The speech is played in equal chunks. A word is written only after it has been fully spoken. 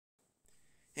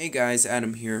Hey guys,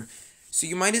 Adam here. So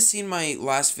you might have seen my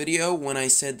last video when I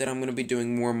said that I'm going to be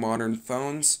doing more modern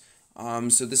phones.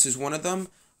 So this is one of them.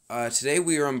 Today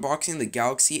we are unboxing the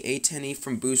Galaxy A10e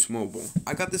from Boost Mobile.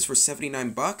 I got this for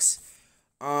 79 bucks.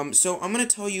 So I'm going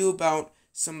to tell you about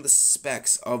some of the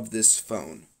specs of this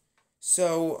phone.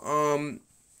 So,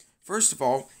 first of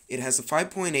all, it has a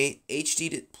 5.8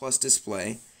 HD plus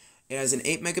display. It has an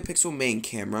 8 megapixel main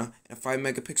camera and a 5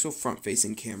 megapixel front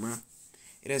facing camera.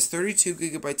 It has 32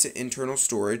 gigabytes of internal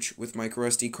storage with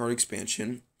microSD card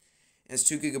expansion. It has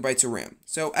 2 gigabytes of RAM.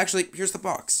 So actually, here's the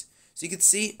box. So you can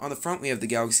see on the front we have the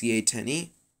Galaxy A10e.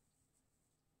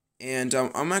 And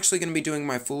I'm actually going to be doing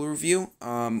my full review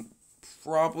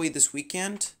probably this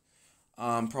weekend.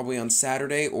 Probably on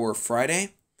Saturday or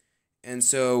Friday. And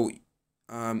so,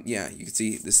 yeah, you can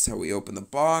see this is how we open the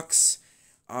box.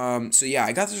 So yeah,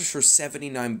 I got this for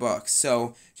 79 bucks.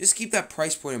 So just keep that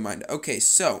price point in mind. Okay,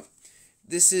 so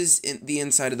this is the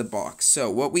inside of the box.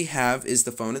 So what we have is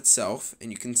the phone itself,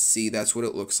 and you can see that's what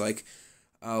it looks like.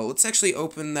 Let's actually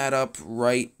open that up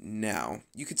right now.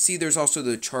 You can see there's also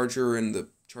the charger and the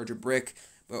charger brick,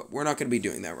 but we're not going to be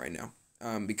doing that right now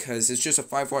because it's just a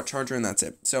 5-watt charger and that's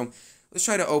it. So let's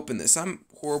try to open this. I'm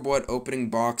horrible at opening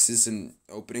boxes and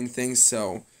opening things,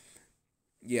 so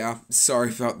yeah,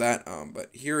 sorry about that. But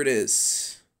here it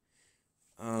is.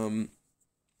 Wow,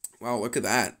 look at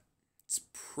that. It's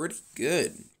pretty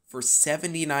good for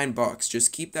 79 bucks.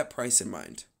 Just keep that price in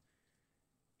mind.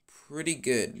 Pretty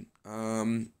good.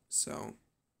 So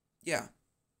yeah.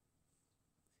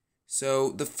 So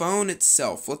the phone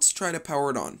itself, let's try to power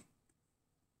it on.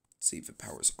 Let's see if it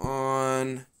powers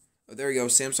on. Oh, there you go.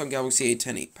 Samsung Galaxy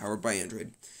A10e, powered by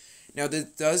Android. Now this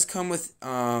does come with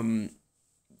Android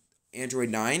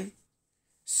 9.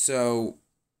 So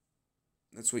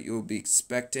that's what you'll be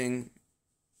expecting.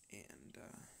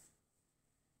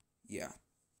 Yeah,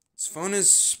 this phone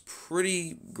is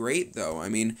pretty great though. I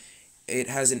mean, it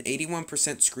has an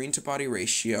 81% screen to body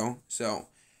ratio, so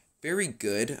very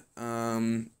good.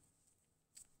 And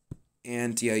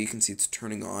yeah, you can see it's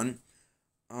turning on.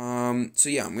 So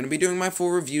yeah, I'm gonna be doing my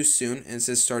full review soon, and it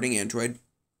says starting Android.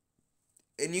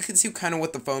 And you can see kind of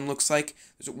what the phone looks like.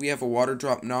 We have a water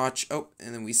drop notch. Oh,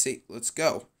 and then we say let's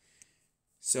go.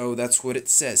 So that's what it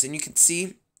says, and you can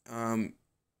see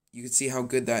how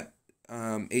good that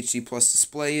HD plus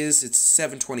display is. It's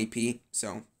 720p,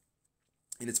 so,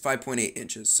 and it's 5.8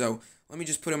 inches. So let me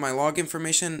just put in my log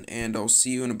information and I'll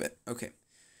see you in a bit. Okay,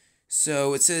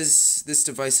 so it says this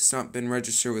device has not been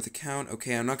registered with account.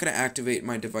 Okay, I'm not going to activate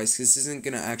my device. This isn't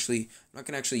going to actually, I'm not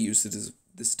going to actually use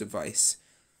this device.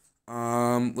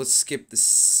 Let's skip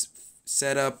this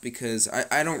setup because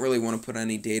I don't really want to put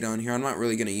any data on here. I'm not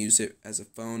really going to use it as a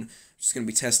phone. I'm just going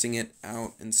to be testing it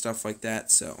out and stuff like that.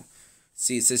 So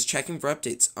see, it says checking for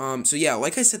updates. So yeah,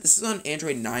 like I said, this is on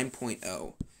Android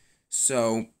 9.0.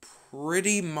 So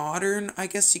pretty modern, I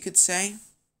guess you could say.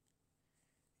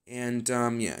 And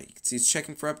yeah, you can see it's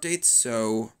checking for updates.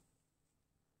 So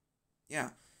yeah,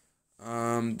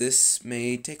 this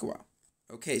may take a while.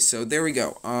 Okay, so there we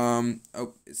go.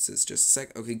 Oh, it says just a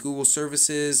sec. Okay, Google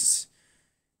services.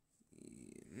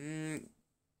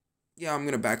 Yeah, I'm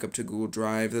gonna back up to Google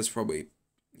Drive. That's probably,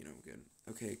 good.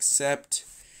 Okay, accept.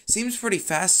 Seems pretty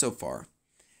fast so far.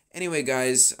 Anyway,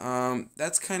 guys,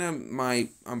 that's kind of my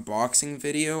unboxing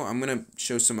video. I'm gonna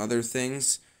show some other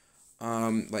things.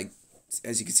 Like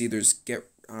as you can see, there's get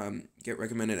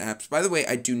recommended apps. By the way,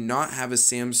 I do not have a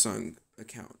Samsung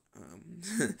account.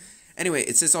 Anyway,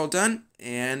 it says all done,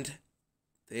 and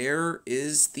there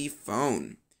is the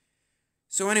phone.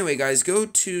 So anyway, guys, go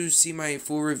to see my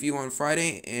full review on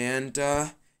Friday, and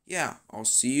yeah, I'll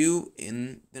see you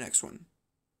in the next one.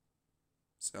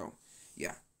 So,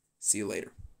 yeah, see you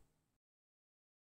later.